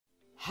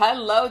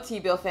Hello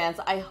T-bill fans,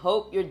 I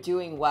hope you're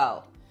doing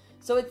well.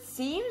 So it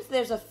seems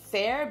there's a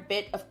fair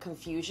bit of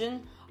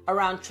confusion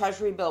around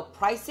Treasury bill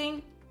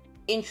pricing,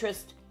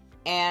 interest,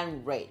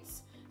 and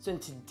rates. So in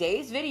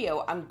today's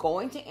video, I'm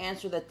going to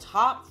answer the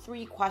top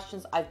 3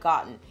 questions I've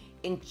gotten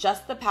in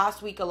just the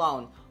past week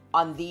alone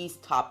on these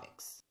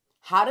topics.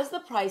 How does the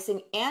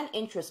pricing and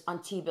interest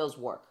on T-bills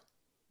work?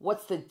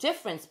 What's the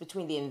difference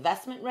between the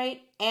investment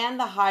rate and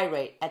the high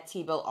rate at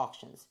T-bill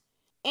auctions?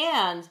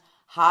 And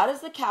how does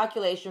the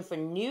calculation for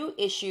new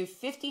issue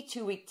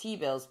 52-week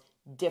T-bills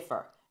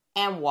differ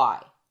and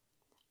why?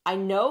 I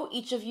know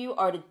each of you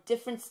are at a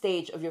different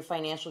stage of your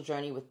financial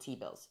journey with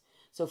T-bills,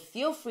 so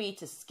feel free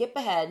to skip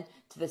ahead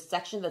to the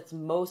section that's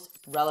most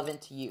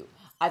relevant to you.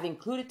 I've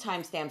included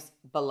timestamps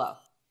below.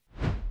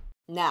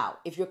 Now,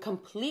 if you're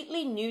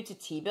completely new to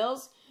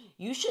T-bills,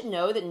 you should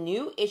know that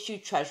new issue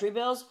Treasury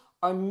bills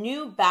are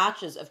new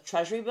batches of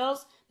Treasury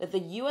bills that the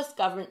U.S.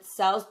 government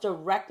sells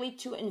directly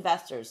to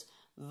investors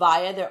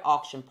via their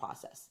auction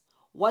process,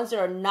 ones that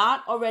are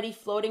not already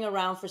floating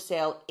around for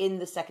sale in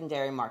the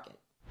secondary market.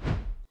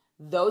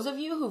 Those of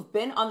you who've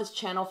been on this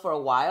channel for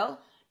a while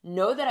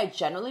know that I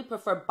generally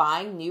prefer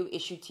buying new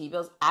issue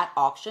T-bills at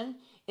auction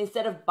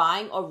instead of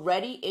buying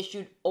already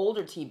issued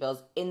older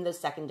T-bills in the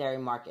secondary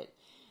market.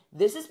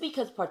 This is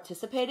because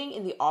participating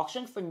in the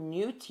auction for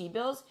new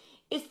T-bills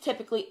is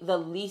typically the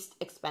least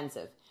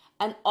expensive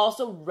and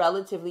also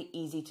relatively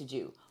easy to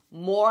do.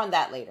 More on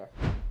that later.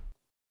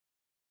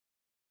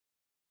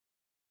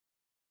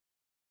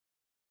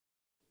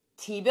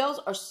 T-bills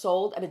are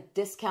sold at a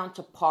discount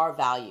to par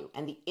value,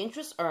 and the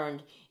interest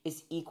earned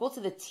is equal to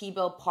the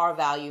T-bill par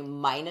value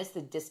minus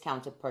the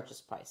discounted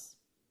purchase price.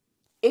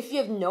 If you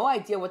have no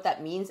idea what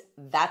that means,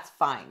 that's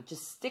fine.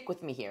 Just stick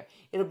with me here.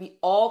 It'll be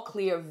all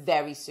clear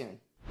very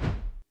soon.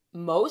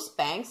 Most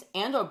banks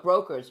and or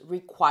brokers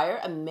require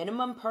a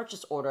minimum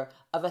purchase order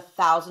of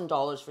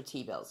 $1,000 for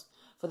T-bills.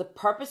 For the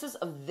purposes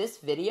of this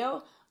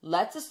video,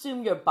 let's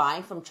assume you're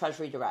buying from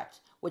Treasury Direct,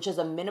 which has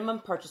a minimum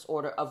purchase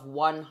order of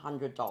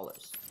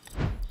 $100.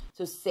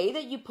 So say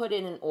that you put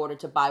in an order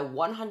to buy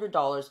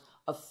 $100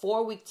 of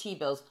 4-week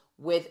T-bills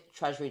with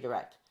Treasury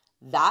Direct.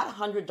 That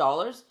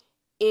 $100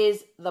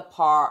 is the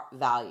par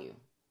value.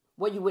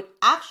 What you would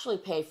actually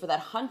pay for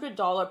that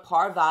 $100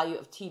 par value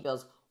of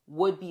T-bills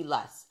would be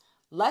less.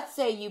 Let's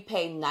say you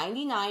pay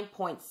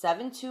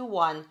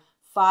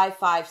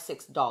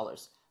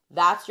 $99.721556.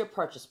 That's your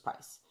purchase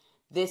price.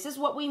 This is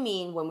what we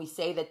mean when we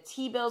say that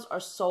T-bills are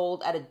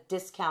sold at a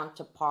discount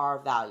to par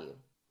value.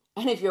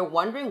 And if you're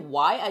wondering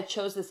why I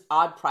chose this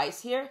odd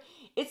price here,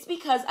 it's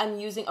because I'm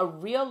using a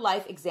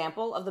real-life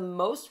example of the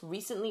most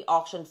recently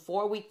auctioned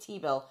 4-week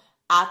T-bill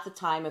at the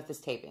time of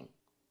this taping.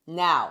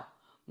 Now,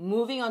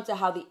 moving on to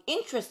how the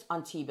interest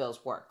on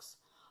T-bills works.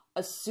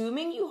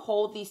 Assuming you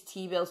hold these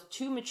T-bills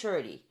to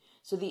maturity,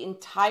 so the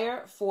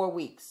entire 4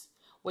 weeks,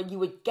 what you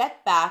would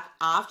get back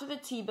after the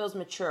T-bills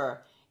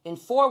mature in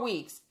 4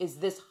 weeks is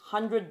this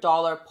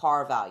 $100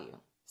 par value.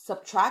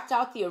 Subtract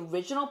out the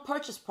original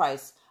purchase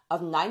price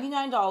of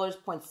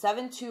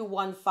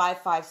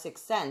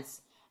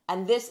 $99.7215556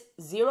 and this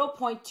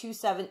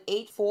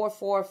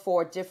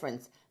 0.278444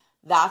 difference.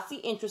 That's the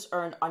interest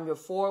earned on your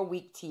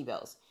 4-week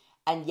T-bills.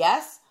 And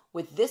yes,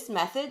 with this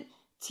method,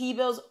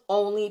 T-bills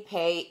only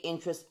pay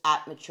interest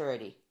at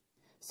maturity.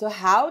 So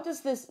how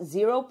does this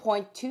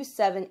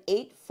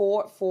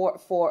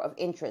 0.278444 of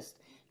interest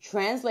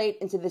translate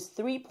into this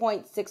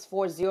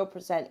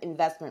 3.640%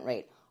 investment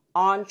rate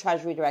on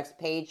Treasury Direct's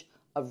page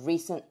of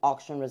recent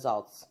auction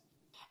results?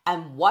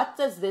 And what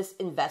does this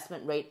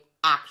investment rate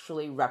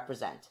actually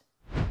represent?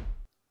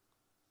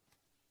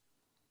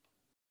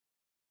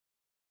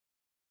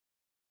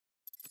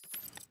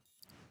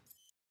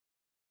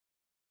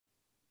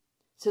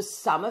 So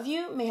some of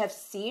you may have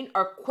seen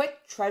our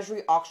quick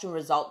Treasury auction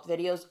result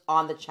videos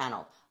on the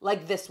channel,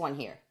 like this one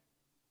here.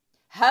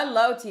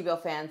 Hello T-bill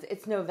fans,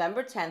 it's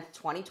November 10th,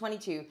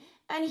 2022,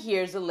 and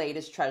here's the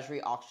latest Treasury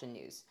auction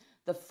news.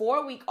 The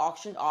 4-week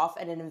auctioned off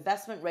at an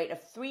investment rate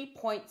of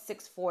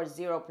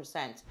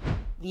 3.640%.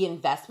 The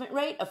investment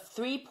rate of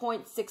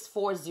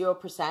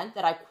 3.640%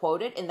 that I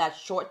quoted in that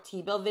short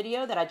T-bill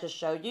video that I just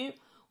showed you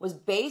was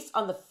based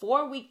on the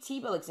 4-week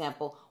T-bill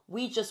example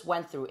we just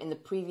went through in the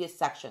previous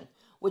section,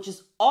 which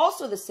is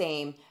also the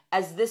same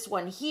as this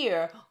one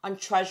here on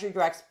Treasury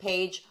Direct's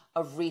page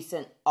of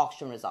recent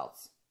auction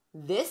results.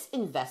 This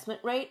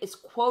investment rate is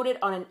quoted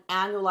on an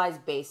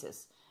annualized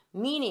basis,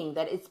 meaning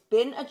that it's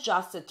been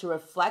adjusted to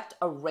reflect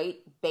a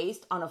rate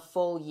based on a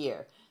full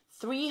year,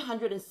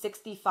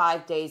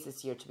 365 days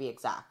this year to be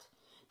exact.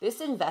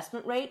 This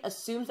investment rate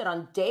assumes that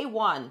on day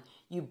 1,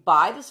 you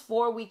buy this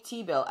 4-week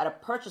T-bill at a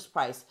purchase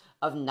price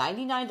of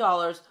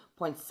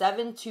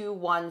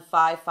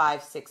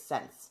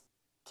 $99.7215556.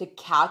 To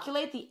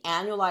calculate the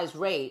annualized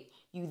rate,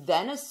 you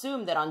then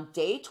assume that on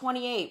day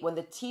 28, when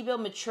the T-bill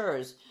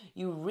matures,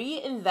 you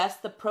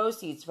reinvest the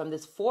proceeds from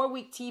this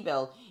 4-week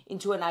T-bill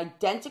into an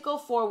identical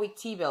 4-week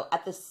T-bill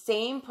at the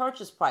same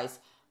purchase price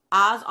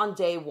as on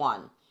day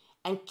 1,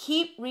 and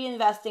keep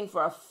reinvesting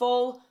for a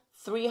full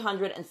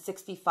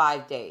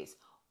 365 days,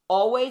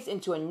 always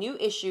into a new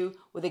issue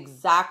with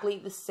exactly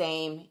the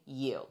same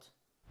yield.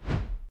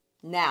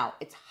 Now,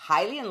 it's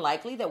highly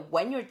unlikely that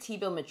when your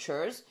T-bill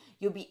matures,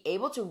 you'll be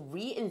able to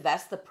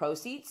reinvest the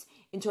proceeds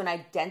into an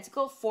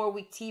identical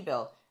 4-week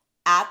T-bill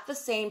at the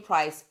same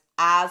price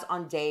as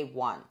on day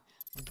one.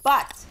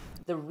 But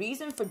the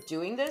reason for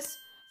doing this,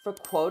 for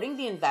quoting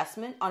the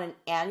investment on an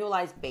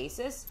annualized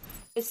basis,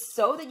 is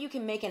so that you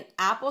can make an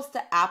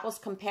apples-to-apples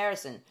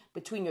comparison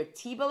between your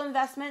T-bill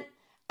investment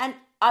and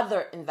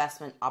other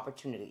investment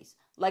opportunities,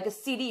 like a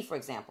CD, for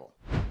example.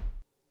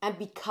 And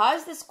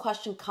because this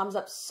question comes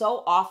up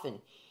so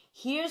often,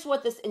 here's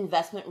what this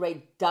investment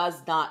rate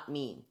does not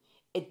mean.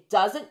 It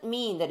doesn't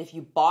mean that if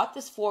you bought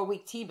this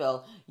 4-week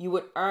T-bill, you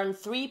would earn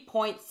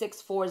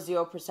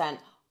 3.640%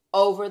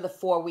 over the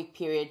 4-week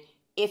period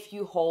if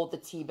you hold the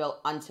T-bill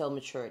until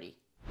maturity.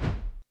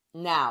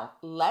 Now,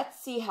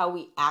 let's see how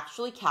we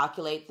actually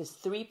calculate this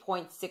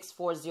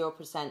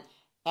 3.640%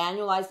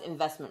 annualized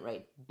investment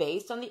rate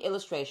based on the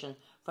illustration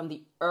from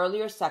the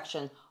earlier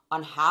section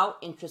on how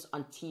interest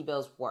on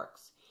T-bills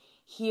works.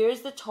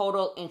 Here's the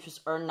total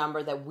interest earned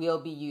number that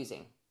we'll be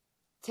using.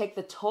 Take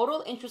the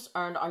total interest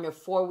earned on your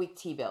 4-week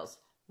T-bills,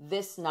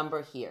 this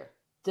number here,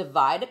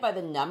 divided by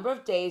the number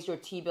of days your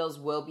T-bills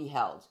will be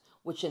held,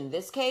 which in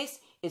this case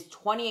is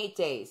 28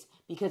 days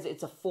because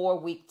it's a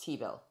 4-week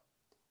T-bill.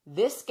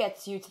 This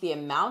gets you to the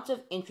amount of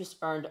interest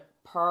earned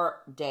per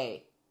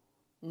day.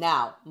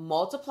 Now,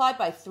 multiply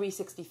by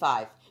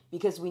 365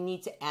 because we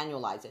need to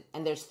annualize it,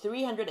 and there's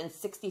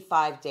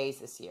 365 days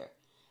this year.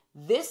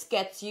 This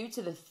gets you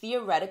to the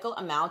theoretical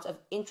amount of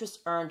interest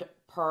earned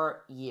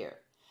per year.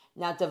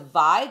 Now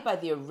divide by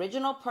the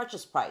original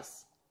purchase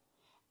price.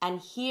 And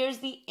here's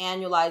the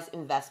annualized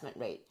investment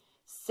rate,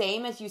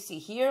 same as you see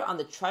here on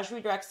the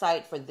Treasury Direct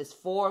site for this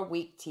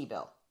 4-week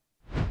T-bill.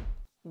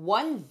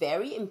 One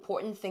very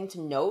important thing to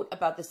note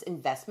about this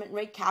investment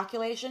rate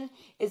calculation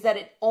is that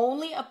it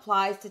only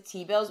applies to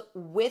T-bills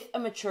with a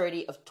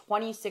maturity of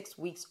 26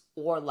 weeks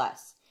or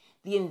less.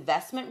 The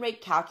investment rate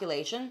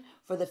calculation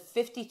for the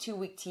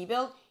 52-week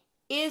T-bill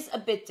is a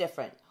bit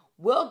different.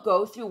 We'll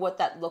go through what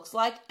that looks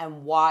like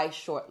and why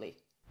shortly.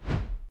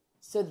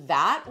 So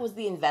that was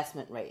the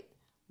investment rate.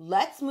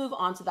 Let's move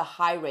on to the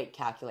high rate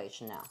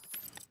calculation now.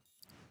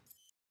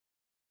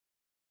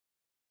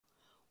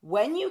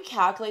 When you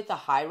calculate the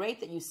high rate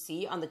that you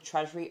see on the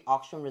Treasury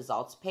auction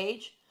results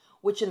page,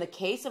 which in the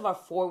case of our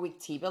 4-week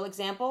T-bill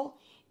example,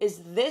 is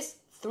this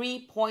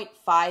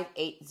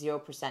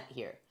 3.580%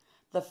 here.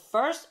 The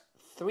first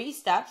 3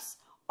 steps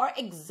are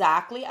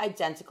exactly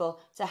identical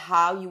to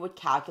how you would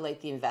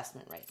calculate the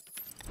investment rate.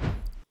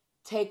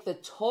 Take the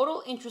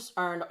total interest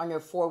earned on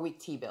your 4-week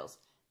T-bills,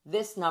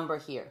 this number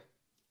here,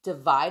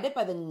 divided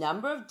by the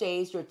number of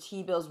days your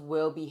T-bills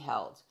will be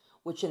held,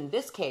 which in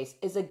this case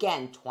is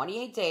again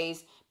 28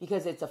 days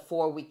because it's a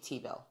 4-week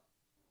T-bill.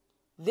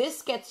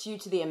 This gets you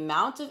to the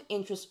amount of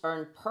interest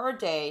earned per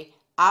day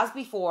as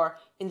before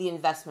in the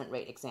investment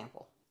rate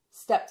example.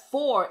 Step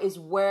 4 is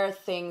where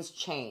things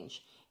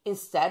change.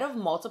 Instead of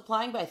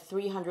multiplying by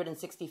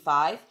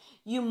 365,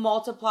 you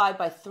multiply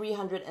by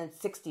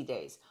 360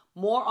 days.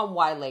 More on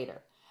why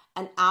later.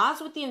 And as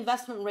with the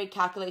investment rate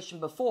calculation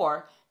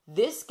before,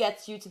 this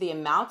gets you to the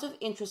amount of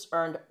interest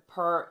earned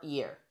per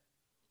year.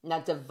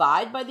 Now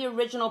divide by the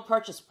original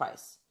purchase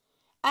price.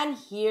 And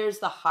here's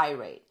the high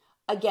rate.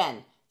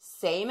 Again,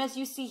 same as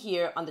you see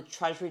here on the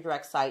Treasury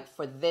Direct site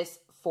for this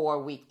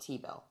 4-week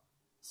T-bill.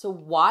 So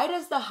why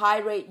does the high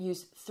rate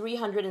use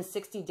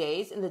 360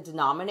 days in the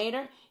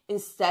denominator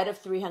instead of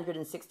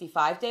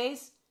 365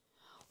 days?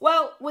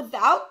 Well,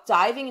 without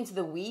diving into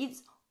the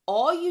weeds,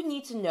 all you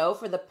need to know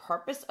for the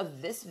purpose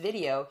of this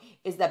video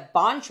is that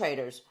bond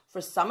traders,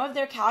 for some of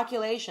their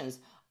calculations,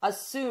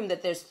 assume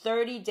that there's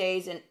 30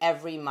 days in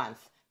every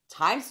month,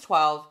 times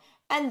 12,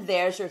 and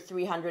there's your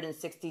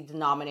 360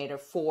 denominator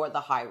for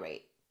the high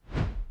rate.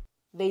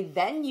 They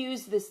then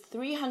use this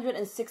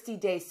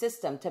 360-day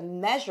system to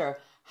measure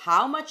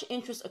how much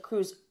interest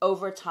accrues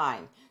over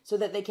time so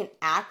that they can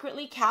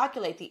accurately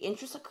calculate the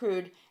interest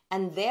accrued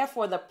and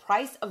therefore the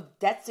price of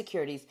debt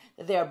securities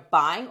that they are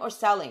buying or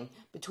selling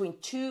between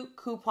 2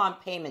 coupon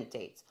payment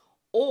dates,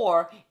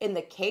 or in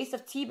the case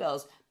of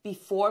T-bills,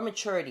 before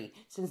maturity,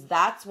 since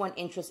that's when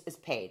interest is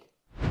paid.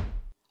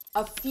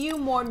 A few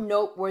more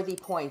noteworthy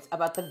points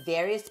about the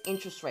various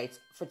interest rates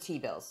for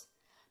T-bills.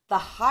 The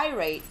high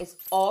rate is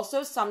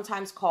also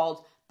sometimes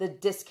called the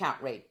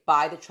discount rate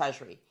by the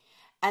Treasury,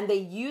 and they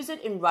use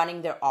it in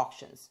running their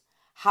auctions.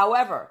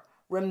 However,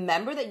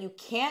 remember that you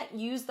can't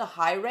use the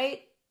high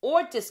rate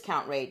or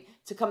discount rate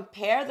to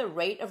compare the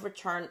rate of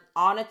return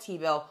on a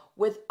T-bill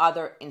with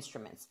other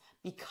instruments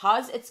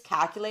because it's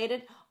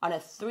calculated on a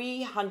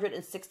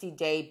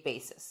 360-day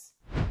basis.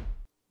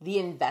 The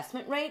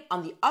investment rate,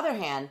 on the other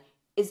hand,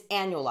 is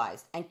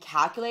annualized and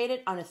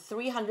calculated on a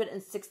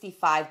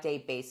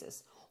 365-day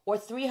basis, or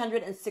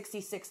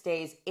 366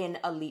 days in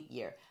a leap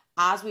year,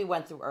 as we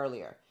went through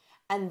earlier.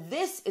 And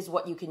this is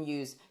what you can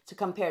use to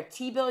compare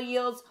T-bill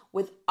yields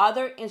with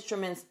other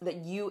instruments that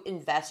you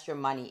invest your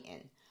money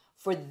in.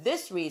 For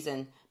this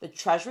reason, the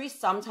Treasury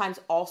sometimes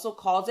also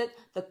calls it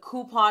the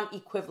coupon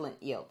equivalent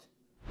yield.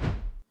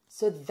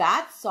 So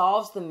that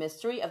solves the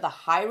mystery of the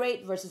high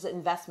rate versus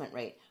investment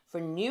rate for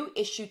new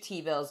issue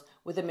T-bills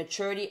with a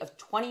maturity of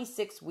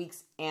 26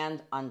 weeks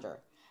and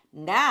under.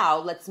 Now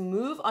let's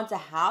move on to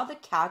how the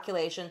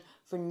calculation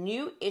for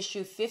new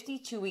issue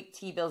 52-week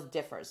T-bills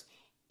differs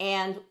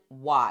and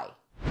why.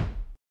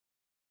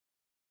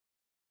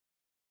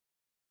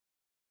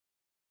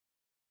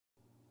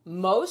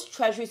 Most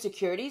Treasury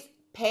securities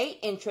pay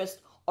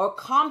interest or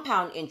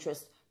compound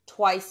interest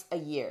twice a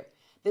year.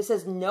 This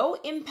has no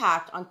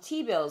impact on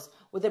T-bills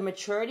with a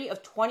maturity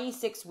of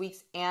 26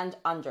 weeks and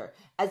under,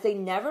 as they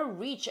never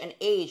reach an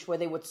age where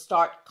they would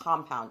start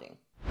compounding.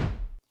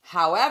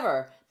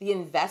 However, the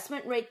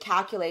investment rate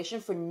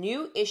calculation for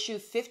new issue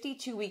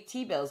 52-week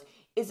T-bills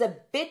is a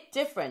bit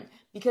different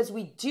because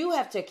we do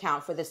have to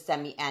account for the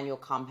semi-annual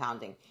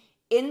compounding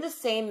in the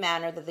same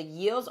manner that the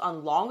yields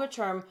on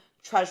longer-term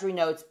Treasury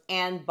notes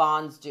and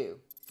bonds do.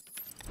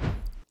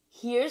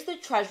 Here's the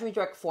Treasury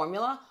Direct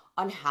formula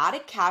on how to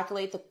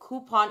calculate the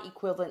coupon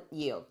equivalent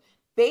yield,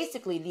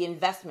 basically the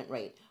investment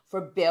rate, for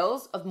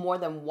bills of more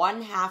than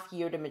 1/2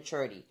 year to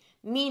maturity,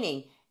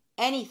 meaning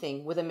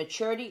anything with a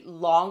maturity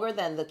longer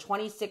than the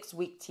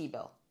 26-week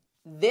T-bill.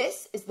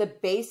 This is the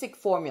basic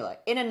formula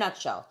in a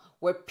nutshell,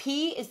 where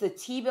P is the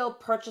T-bill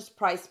purchase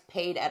price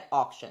paid at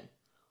auction.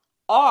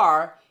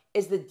 R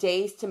is the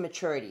days to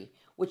maturity,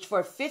 which for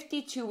a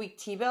 52-week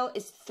T-bill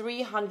is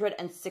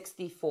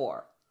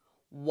 364.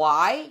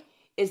 Y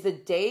is the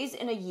days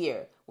in a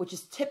year, which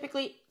is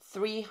typically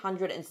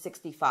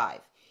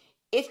 365.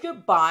 If you're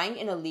buying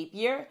in a leap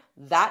year,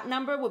 that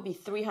number would be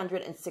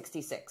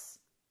 366.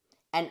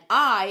 And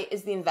I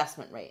is the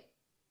investment rate.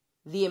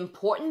 The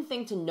important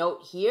thing to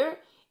note here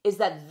is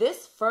that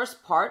this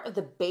first part of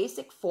the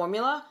basic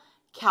formula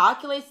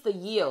calculates the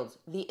yield,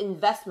 the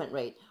investment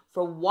rate,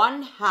 for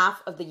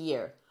 1/2 of the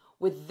year,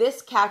 with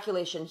this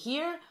calculation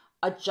here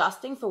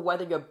adjusting for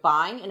whether you're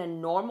buying in a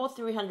normal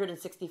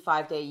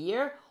 365-day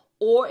year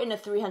or in a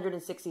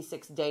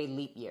 366-day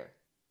leap year.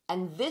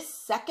 And this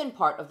second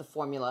part of the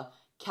formula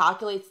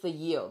calculates the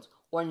yield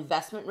or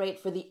investment rate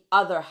for the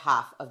other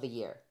half of the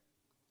year.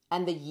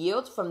 And the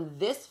yield from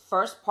this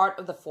first part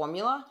of the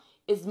formula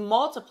is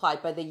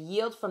multiplied by the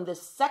yield from the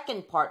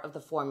second part of the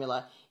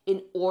formula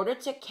in order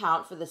to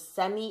account for the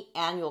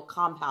semi-annual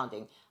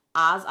compounding,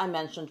 as I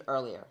mentioned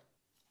earlier.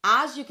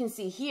 As you can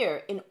see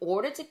here, in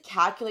order to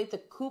calculate the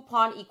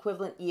coupon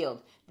equivalent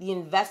yield, the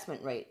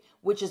investment rate,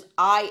 which is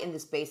I in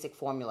this basic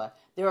formula,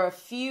 there are a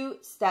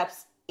few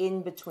steps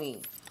in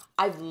between.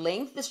 I've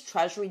linked this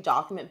Treasury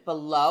document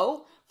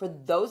below for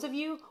those of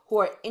you who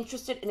are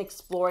interested in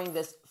exploring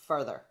this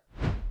further.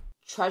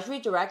 Treasury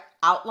Direct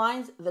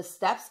outlines the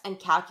steps and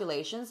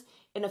calculations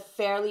in a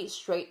fairly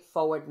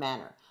straightforward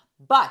manner,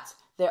 but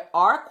there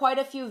are quite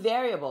a few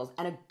variables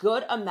and a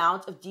good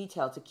amount of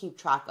detail to keep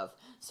track of.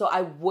 So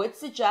I would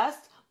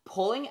suggest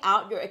pulling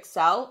out your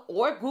Excel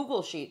or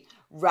Google Sheet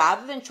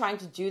rather than trying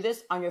to do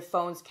this on your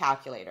phone's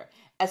calculator,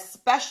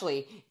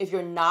 especially if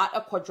you're not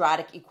a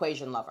quadratic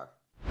equation lover.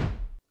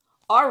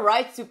 All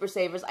right, Super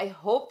Savers, I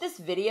hope this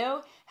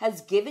video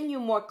has given you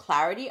more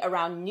clarity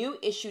around new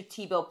issue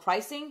T-bill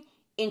pricing,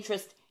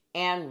 interest,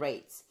 and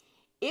rates.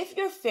 If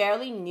you're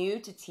fairly new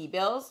to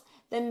T-bills,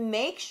 then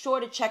make sure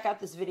to check out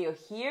this video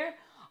here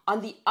on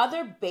the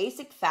other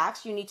basic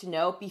facts you need to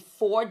know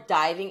before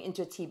diving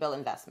into a T-bill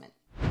investment.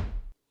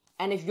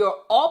 And if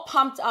you're all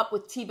pumped up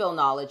with T-bill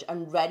knowledge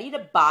and ready to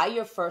buy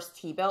your first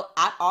T-bill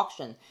at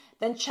auction,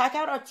 then check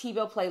out our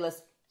T-bill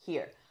playlist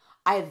here.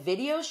 I have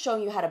videos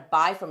showing you how to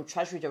buy from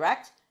Treasury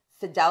Direct,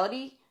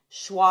 Fidelity,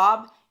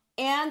 Schwab,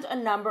 and a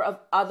number of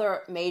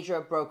other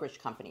major brokerage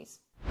companies.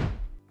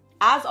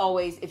 As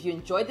always, if you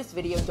enjoyed this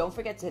video, don't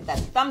forget to hit that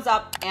thumbs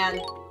up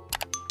and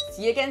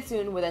see you again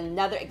soon with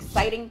another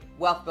exciting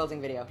wealth building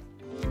video.